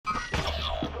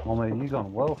Oh mate, you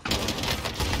gone well for it.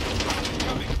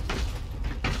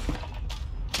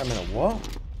 I mean, a what?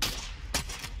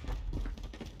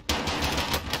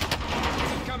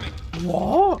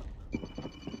 What?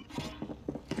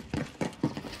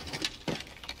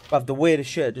 Bruv, the weirdest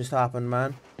shit just happened,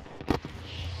 man.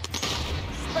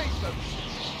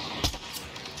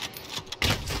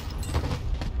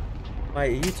 Mate, are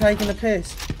you taking the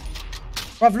piss?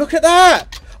 Bruv, look at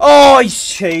that! Oh, he's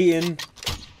cheating.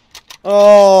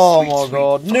 Oh my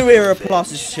god. New Era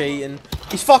Plus is cheating.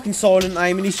 He's fucking silent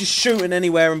aiming. He's just shooting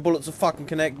anywhere and bullets are fucking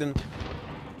connecting.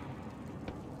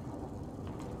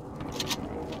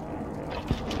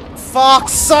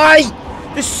 Fuck's sake!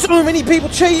 There's so many people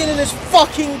cheating in this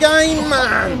fucking game,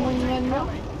 man!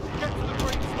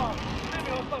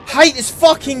 Hate this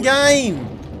fucking game!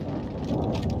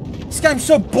 This game's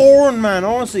so boring, man,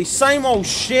 honestly. Same old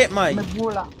shit, mate.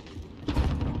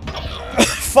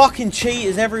 Fucking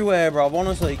cheaters everywhere, bro,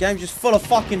 honestly. Game's just full of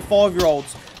fucking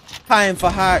 5-year-olds paying for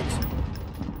hacks.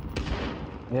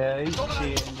 Yeah, he's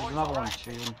cheating. There's another one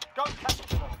cheating.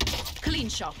 Clean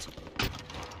shot.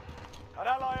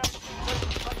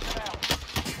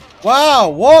 Wow,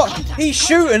 what? He's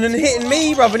shooting and hitting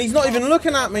me, bruv, and he's not even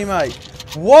looking at me, mate.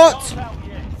 What?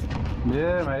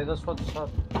 Yeah, mate, that's what's up.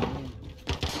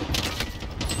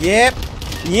 Yep.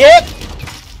 Yep.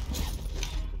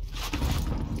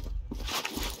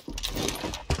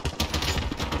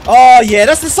 Oh, yeah,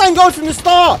 that's the same guy from the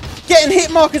start. Getting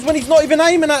hit markers when he's not even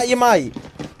aiming at you, mate.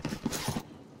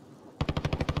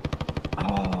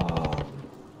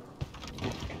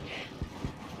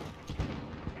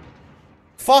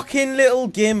 Fucking little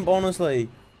gimp, honestly.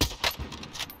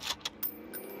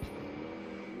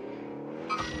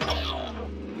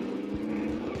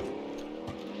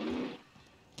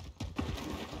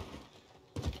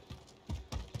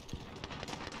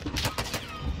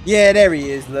 Yeah, there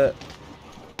he is, look.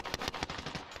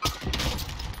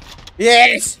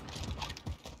 Yes!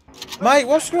 Mate,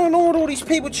 what's going on with all these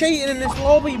people cheating in this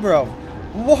lobby, bro?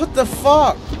 What the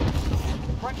fuck?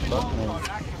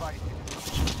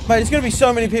 Mate, there's gonna be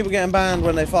so many people getting banned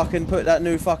when they fucking put that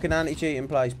new fucking anti-cheat in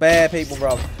place. Bare people,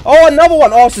 bro. Oh, another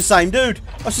one! Oh, it's the same dude!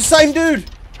 It's the same dude!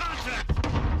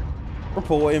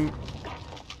 Report him.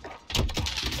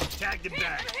 Tagged him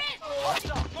back.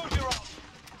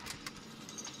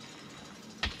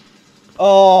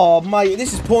 Oh, mate,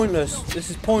 this is pointless. This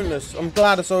is pointless. I'm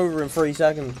glad it's over in 3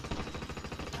 seconds.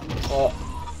 Oh.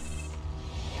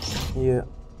 Yeah.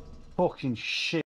 Fucking shit.